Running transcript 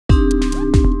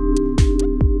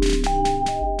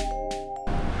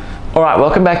All right,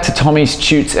 welcome back to Tommy's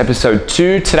Tutes episode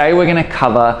 2. Today we're going to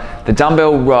cover the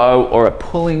dumbbell row, or a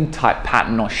pulling type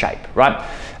pattern or shape, right?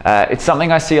 It's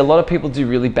something I see a lot of people do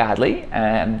really badly,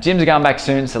 and gyms are going back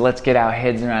soon, so let's get our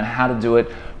heads around how to do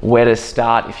it, where to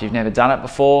start if you've never done it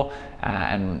before,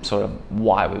 and sort of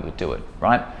why we would do it,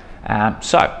 right?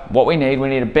 So what we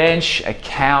need a bench, a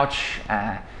couch,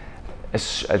 a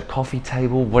coffee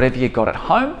table, whatever you got at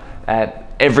home.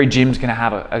 Every gym's going to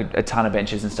have a ton of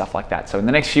benches and stuff like that. So in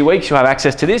the next few weeks, you'll have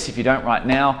access to this. If you don't right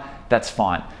now, that's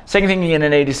fine. Second thing you're going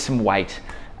to need is some weight.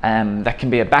 That can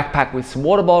be a backpack with some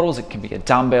water bottles. It can be a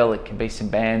dumbbell. It can be some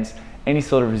bands, any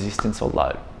sort of resistance or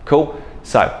load. Cool?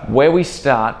 So where we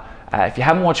start, if you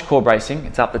haven't watched core bracing,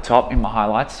 it's up the top in my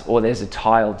highlights, or there's a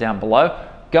tile down below.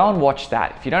 Go and watch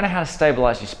that. If you don't know how to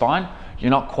stabilize your spine,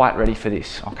 you're not quite ready for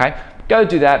this, okay? Go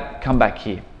do that, come back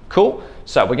here. Cool?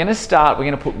 So we're going to start, we're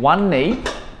going to put one knee,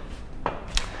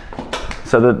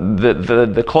 so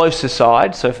the closer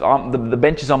side, so if the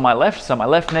bench is on my left, so my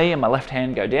left knee and my left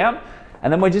hand go down,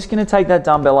 and then we're just going to take that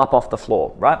dumbbell up off the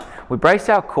floor, right? We brace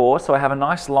our core so I have a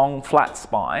nice long flat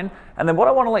spine, and then what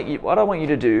I want you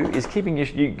to do is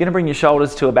you're going to bring your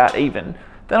shoulders to about even,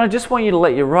 then I just want you to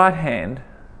let your right hand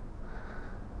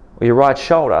or your right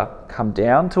shoulder come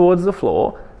down towards the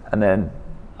floor and then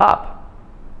up,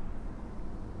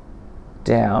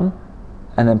 down,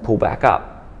 and then pull back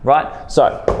up, right?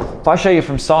 So if I show you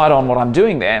from side on what I'm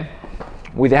doing there,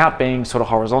 without being sort of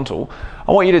horizontal,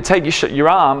 I want you to take your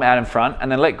arm out in front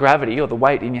and then let gravity, or the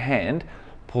weight in your hand,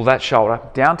 pull that shoulder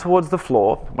down towards the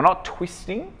floor. We're not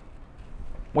twisting,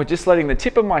 we're just letting the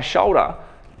tip of my shoulder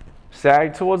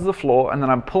sag towards the floor, and then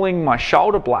I'm pulling my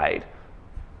shoulder blade,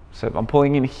 so I'm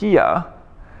pulling in here,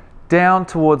 down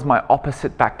towards my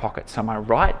opposite back pocket. So my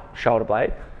right shoulder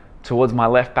blade towards my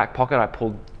left back pocket, I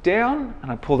pull down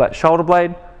and I pull that shoulder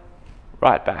blade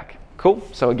right back. Cool?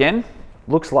 So again,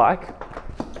 looks like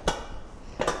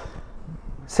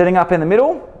sitting up in the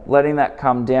middle, letting that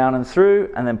come down and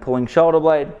through, and then pulling shoulder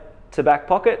blade to back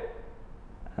pocket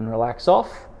and relax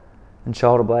off, and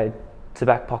shoulder blade to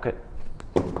back pocket.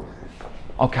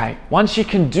 Okay, once you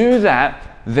can do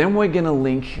that, then we're going to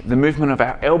link the movement of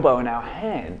our elbow and our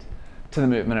hand to the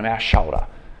movement of our shoulder.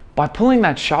 By pulling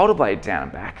that shoulder blade down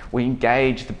and back, we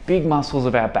engage the big muscles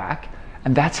of our back,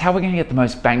 and that's how we're going to get the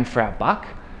most bang for our buck.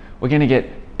 We're going to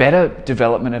get better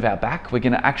development of our back. We're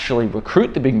going to actually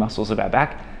recruit the big muscles of our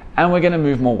back, and we're going to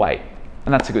move more weight,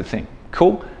 and that's a good thing.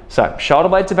 Cool? So shoulder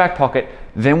blade to back pocket,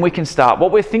 then we can start.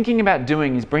 What we're thinking about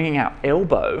doing is bringing our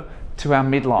elbow to our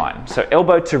midline. So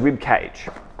elbow to rib cage,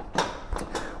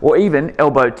 or even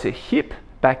elbow to hip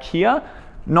back here,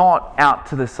 not out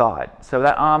to the side. So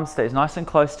that arm stays nice and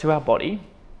close to our body.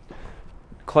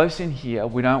 Close in here,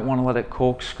 we don't want to let it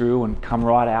corkscrew and come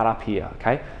right out up here,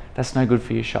 okay? That's no good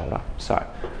for your shoulder. So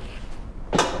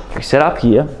we set up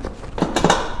here.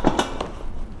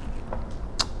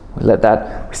 We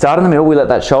start in the middle, we let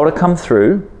that shoulder come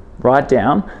through, right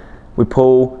down. We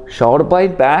pull shoulder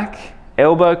blade back,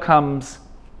 elbow comes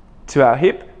to our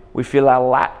hip, we feel our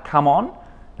lat come on,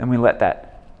 and we let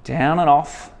that down and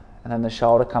off, and then the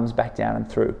shoulder comes back down and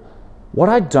through. What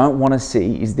I don't want to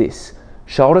see is this.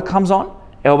 Shoulder comes on,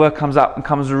 elbow comes up and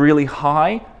comes really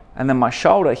high, and then my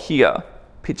shoulder here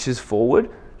pitches forward,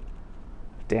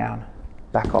 down,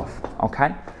 back off,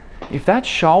 okay? If that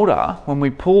shoulder, when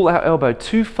we pull our elbow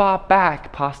too far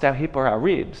back past our hip or our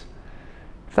ribs,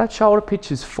 if that shoulder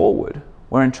pitches forward,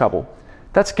 we're in trouble.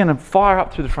 That's going to fire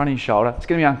up through the front of your shoulder, it's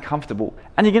going to be uncomfortable,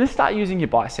 and you're going to start using your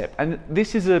bicep. And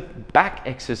this is a back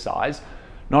exercise,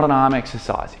 not an arm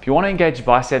exercise. If you want to engage your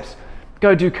biceps,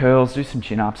 go do curls, do some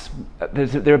chin-ups.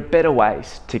 There are better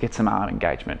ways to get some arm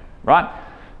engagement, right?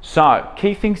 So,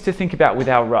 key things to think about with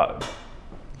our row.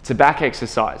 It's a back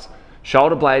exercise.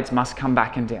 Shoulder blades must come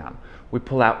back and down. We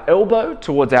pull our elbow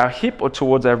towards our hip or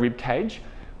towards our rib cage.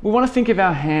 We want to think of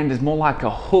our hand as more like a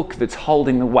hook that's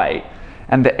holding the weight,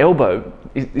 and the elbow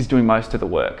is doing most of the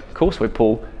work. Cool, so we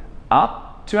pull up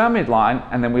to our midline,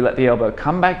 and then we let the elbow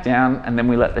come back down, and then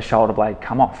we let the shoulder blade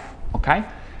come off, okay?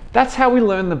 That's how we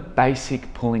learn the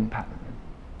basic pulling pattern.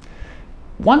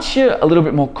 Once you're a little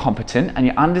bit more competent and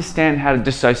you understand how to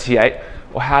dissociate,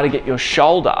 or how to get your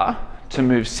shoulder to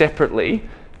move separately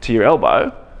to your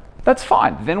elbow, that's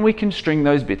fine. Then we can string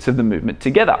those bits of the movement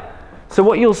together. So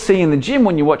what you'll see in the gym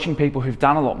when you're watching people who've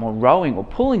done a lot more rowing or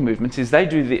pulling movements is they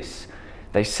do this.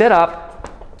 They set up,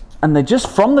 and they just,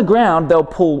 from the ground, they'll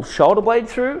pull shoulder blade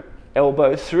through,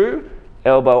 elbow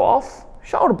off,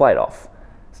 shoulder blade off.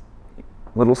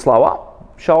 A little slower,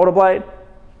 shoulder blade,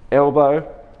 elbow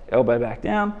back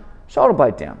down, shoulder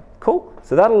blade down. Cool?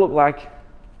 So that'll look like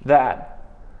that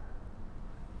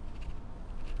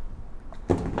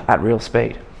at real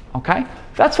speed. okay?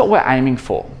 That's what we're aiming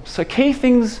for. So key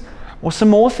things, or some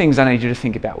more things I need you to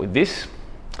think about with this.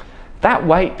 That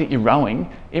weight that you're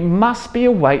rowing, it must be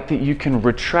a weight that you can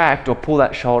retract or pull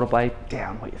that shoulder blade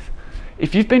down with.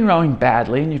 If you've been rowing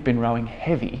badly and you've been rowing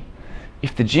heavy,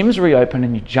 if the gym's reopened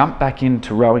and you jump back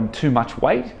into rowing too much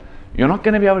weight, you're not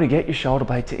going to be able to get your shoulder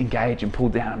blade to engage and pull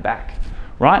down and back,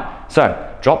 right?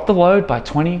 So drop the load by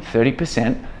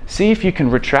 20–30%. See if you can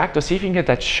retract, or see if you can get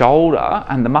that shoulder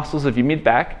and the muscles of your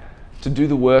mid-back to do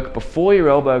the work before your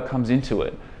elbow comes into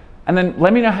it. And then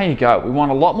let me know how you go. We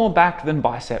want a lot more back than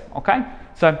bicep, okay?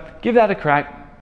 So give that a crack.